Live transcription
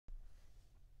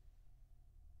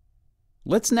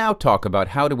Let's now talk about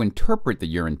how to interpret the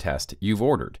urine test you've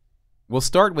ordered. We'll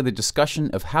start with a discussion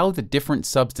of how the different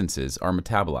substances are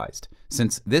metabolized,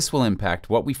 since this will impact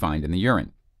what we find in the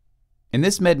urine. In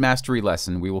this Med Mastery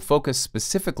lesson, we will focus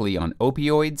specifically on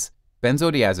opioids,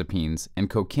 benzodiazepines, and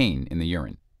cocaine in the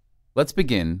urine. Let's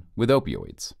begin with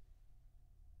opioids.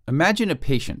 Imagine a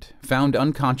patient found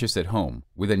unconscious at home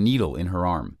with a needle in her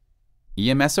arm.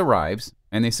 EMS arrives,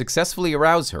 and they successfully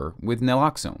arouse her with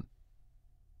naloxone.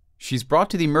 She's brought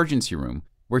to the emergency room,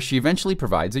 where she eventually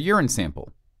provides a urine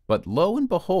sample. But lo and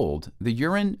behold, the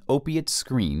urine opiate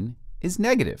screen is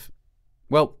negative.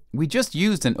 Well, we just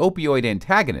used an opioid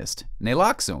antagonist,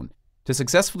 naloxone, to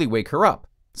successfully wake her up.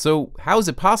 So how is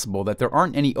it possible that there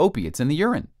aren't any opiates in the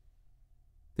urine?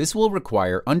 This will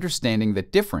require understanding the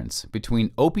difference between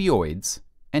opioids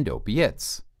and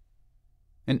opiates.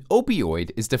 An opioid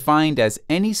is defined as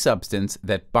any substance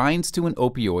that binds to an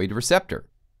opioid receptor.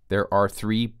 There are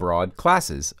three broad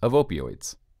classes of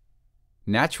opioids: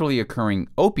 naturally occurring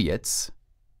opiates,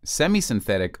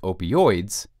 semi-synthetic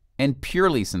opioids, and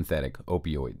purely synthetic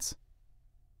opioids.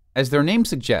 As their name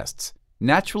suggests,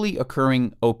 naturally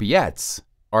occurring opiates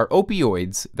are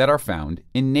opioids that are found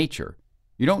in nature.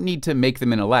 You don't need to make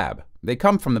them in a lab. They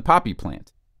come from the poppy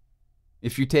plant.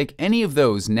 If you take any of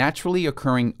those naturally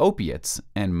occurring opiates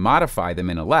and modify them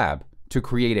in a lab to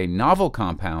create a novel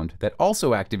compound that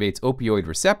also activates opioid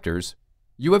receptors,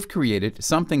 you have created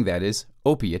something that is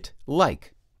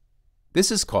opiate-like. This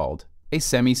is called a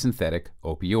semi-synthetic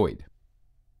opioid.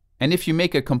 And if you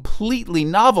make a completely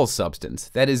novel substance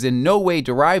that is in no way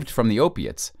derived from the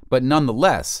opiates, but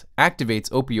nonetheless activates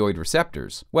opioid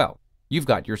receptors, well, you've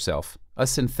got yourself a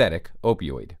synthetic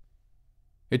opioid.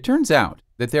 It turns out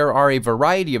that there are a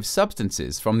variety of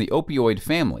substances from the opioid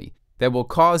family that will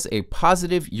cause a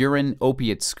positive urine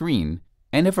opiate screen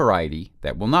and a variety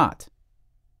that will not.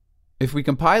 If we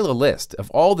compile a list of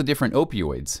all the different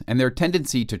opioids and their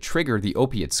tendency to trigger the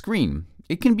opiate screen,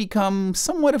 it can become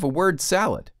somewhat of a word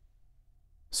salad.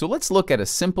 So let's look at a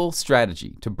simple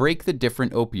strategy to break the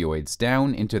different opioids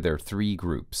down into their three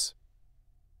groups.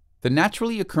 The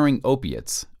naturally occurring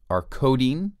opiates are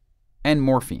codeine and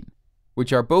morphine,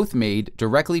 which are both made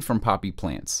directly from poppy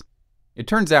plants. It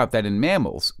turns out that in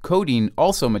mammals, codeine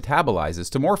also metabolizes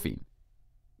to morphine.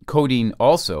 Codeine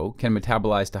also can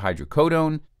metabolize to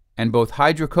hydrocodone, and both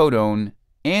hydrocodone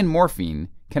and morphine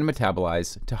can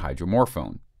metabolize to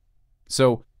hydromorphone.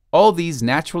 So, all these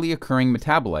naturally occurring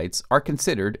metabolites are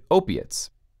considered opiates.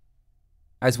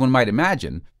 As one might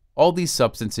imagine, all these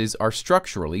substances are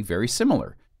structurally very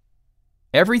similar.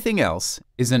 Everything else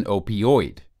is an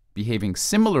opioid, behaving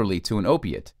similarly to an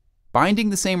opiate, binding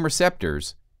the same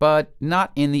receptors, but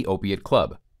not in the opiate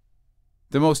club.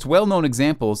 The most well-known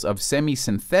examples of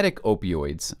semi-synthetic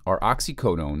opioids are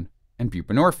oxycodone and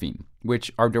buprenorphine,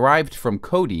 which are derived from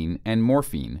codeine and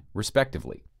morphine,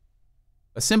 respectively.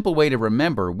 A simple way to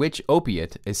remember which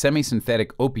opiate a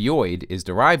semi-synthetic opioid is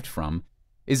derived from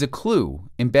is a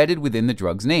clue embedded within the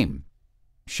drug's name,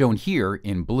 shown here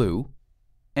in blue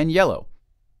and yellow,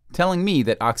 telling me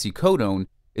that oxycodone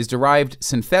is derived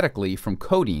synthetically from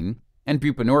codeine and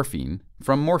buprenorphine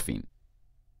from morphine.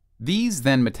 These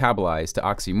then metabolize to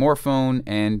oxymorphone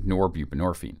and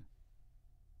norbuprenorphine.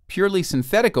 Purely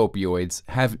synthetic opioids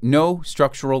have no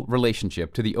structural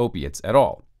relationship to the opiates at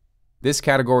all. This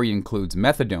category includes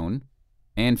methadone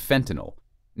and fentanyl.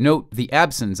 Note the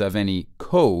absence of any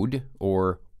code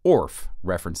or ORF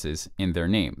references in their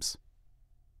names.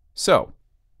 So,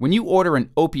 when you order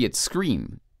an opiate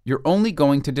screen, you're only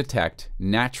going to detect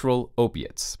natural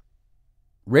opiates.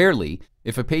 Rarely,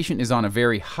 if a patient is on a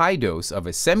very high dose of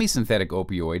a semi-synthetic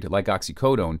opioid like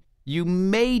oxycodone, you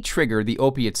may trigger the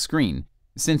opiate screen,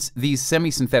 since these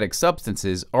semi-synthetic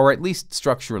substances are at least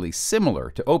structurally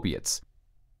similar to opiates.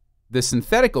 The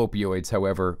synthetic opioids,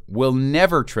 however, will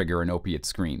never trigger an opiate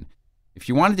screen. If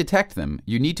you want to detect them,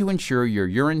 you need to ensure your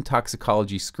urine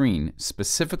toxicology screen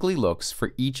specifically looks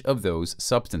for each of those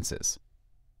substances.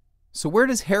 So where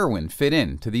does heroin fit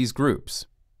into these groups?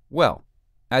 Well,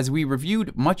 as we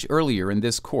reviewed much earlier in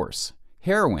this course,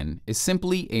 heroin is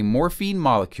simply a morphine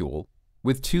molecule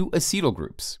with two acetyl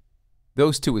groups.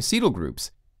 Those two acetyl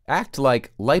groups act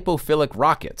like lipophilic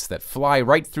rockets that fly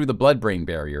right through the blood-brain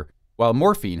barrier, while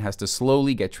morphine has to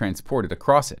slowly get transported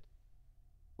across it.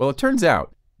 Well, it turns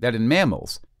out that in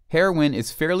mammals, heroin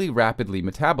is fairly rapidly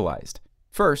metabolized,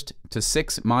 first to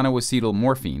 6-monoacetyl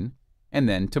morphine, and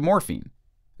then to morphine.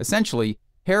 Essentially,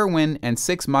 heroin and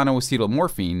 6-monoacetyl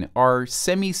morphine are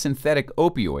semi-synthetic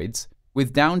opioids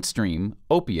with downstream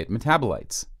opiate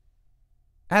metabolites.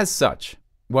 As such,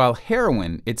 while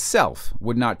heroin itself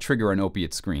would not trigger an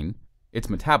opiate screen, its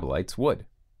metabolites would.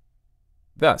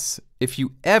 Thus, if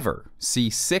you ever see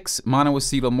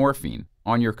 6-monoacetylmorphine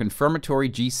on your confirmatory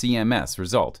GCMS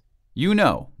result, you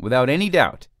know without any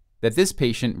doubt that this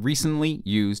patient recently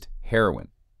used heroin.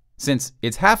 Since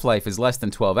its half-life is less than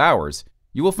 12 hours,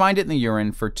 you will find it in the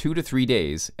urine for 2 to 3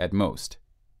 days at most.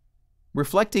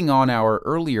 Reflecting on our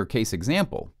earlier case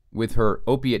example, with her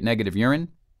opiate-negative urine,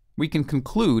 we can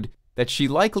conclude that she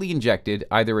likely injected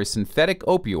either a synthetic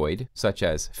opioid, such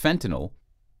as fentanyl,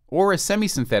 or a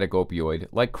semi-synthetic opioid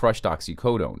like crushed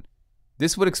oxycodone.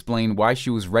 This would explain why she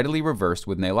was readily reversed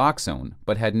with naloxone,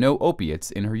 but had no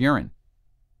opiates in her urine.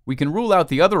 We can rule out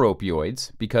the other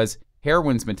opioids because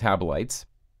heroin's metabolites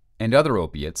and other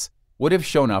opiates would have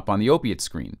shown up on the opiate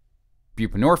screen.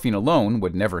 Buprenorphine alone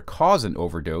would never cause an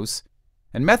overdose,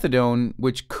 and methadone,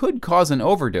 which could cause an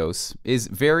overdose, is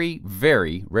very,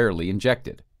 very rarely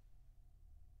injected.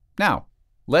 Now,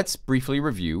 let's briefly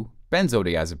review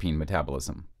benzodiazepine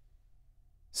metabolism.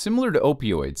 Similar to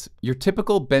opioids, your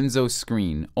typical benzo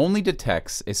screen only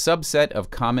detects a subset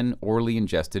of common orally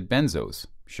ingested benzos,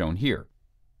 shown here.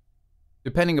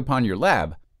 Depending upon your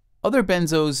lab, other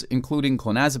benzos, including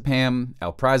clonazepam,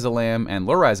 alprazolam, and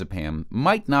lorazepam,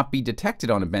 might not be detected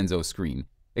on a benzo screen,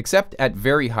 except at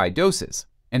very high doses,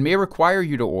 and may require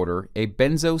you to order a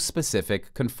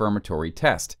benzo-specific confirmatory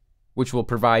test, which will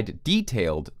provide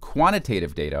detailed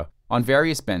quantitative data on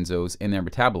various benzos and their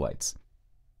metabolites.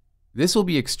 This will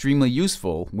be extremely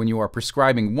useful when you are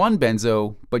prescribing one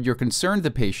benzo, but you're concerned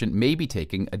the patient may be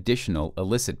taking additional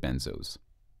illicit benzos.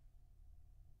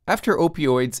 After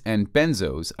opioids and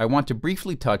benzos, I want to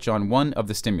briefly touch on one of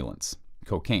the stimulants,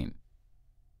 cocaine.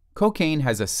 Cocaine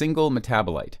has a single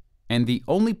metabolite, and the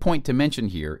only point to mention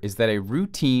here is that a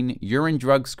routine urine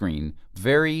drug screen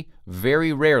very,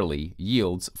 very rarely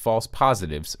yields false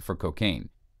positives for cocaine.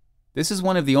 This is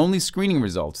one of the only screening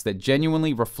results that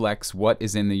genuinely reflects what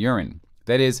is in the urine.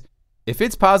 That is, if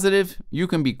it's positive, you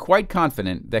can be quite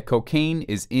confident that cocaine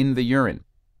is in the urine.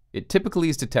 It typically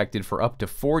is detected for up to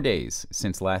 4 days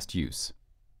since last use.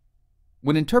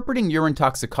 When interpreting urine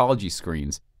toxicology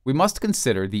screens, we must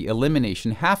consider the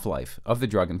elimination half-life of the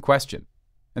drug in question.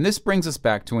 And this brings us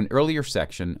back to an earlier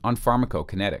section on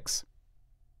pharmacokinetics.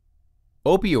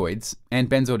 Opioids and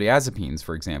benzodiazepines,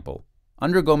 for example,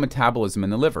 undergo metabolism in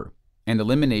the liver and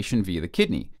elimination via the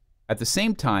kidney, at the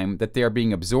same time that they are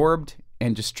being absorbed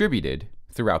and distributed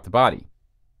throughout the body.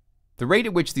 The rate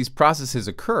at which these processes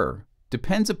occur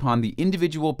depends upon the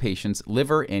individual patient's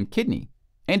liver and kidney,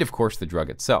 and of course the drug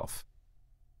itself.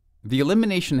 The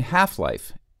elimination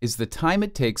half-life is the time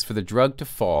it takes for the drug to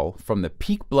fall from the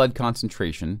peak blood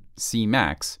concentration,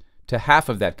 Cmax, to half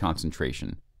of that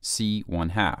concentration,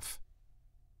 C1/2.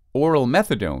 Oral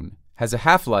methadone has a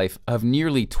half-life of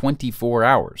nearly 24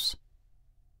 hours,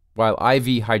 while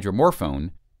IV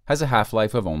hydromorphone has a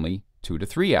half-life of only 2 to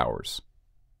 3 hours.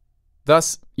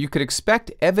 Thus, you could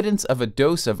expect evidence of a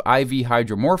dose of IV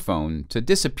hydromorphone to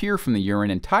disappear from the urine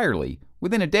entirely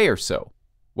within a day or so,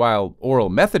 while oral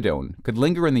methadone could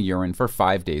linger in the urine for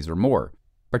 5 days or more,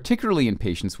 particularly in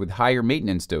patients with higher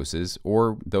maintenance doses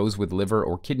or those with liver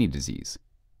or kidney disease.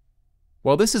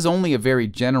 While this is only a very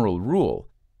general rule,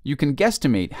 you can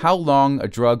guesstimate how long a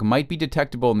drug might be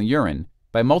detectable in the urine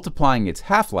by multiplying its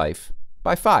half-life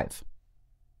by 5.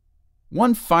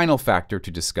 One final factor to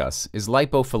discuss is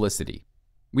lipofelicity.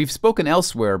 We've spoken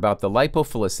elsewhere about the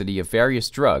lipofelicity of various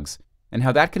drugs and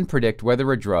how that can predict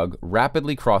whether a drug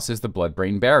rapidly crosses the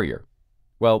blood-brain barrier.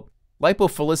 Well,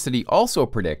 lipofelicity also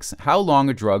predicts how long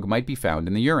a drug might be found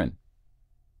in the urine.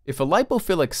 If a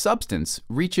lipophilic substance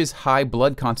reaches high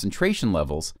blood concentration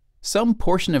levels, some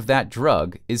portion of that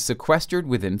drug is sequestered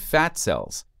within fat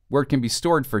cells, where it can be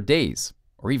stored for days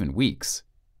or even weeks.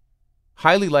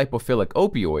 Highly lipophilic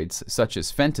opioids, such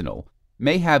as fentanyl,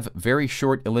 may have very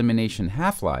short elimination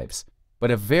half-lives,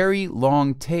 but a very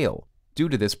long tail due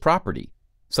to this property,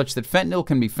 such that fentanyl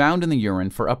can be found in the urine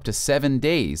for up to 7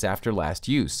 days after last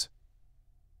use.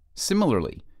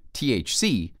 Similarly,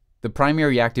 THC, the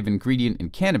primary active ingredient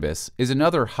in cannabis, is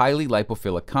another highly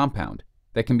lipophilic compound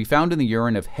that can be found in the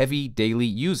urine of heavy daily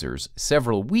users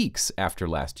several weeks after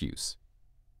last use.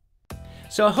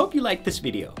 So I hope you liked this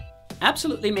video.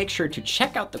 Absolutely make sure to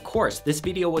check out the course this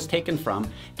video was taken from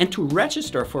and to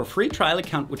register for a free trial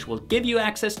account which will give you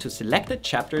access to selected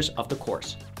chapters of the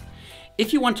course.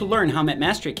 If you want to learn how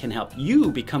MedMastery can help you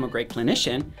become a great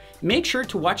clinician, make sure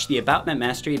to watch the About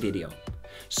MedMastery video.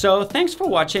 So thanks for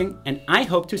watching, and I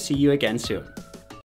hope to see you again soon.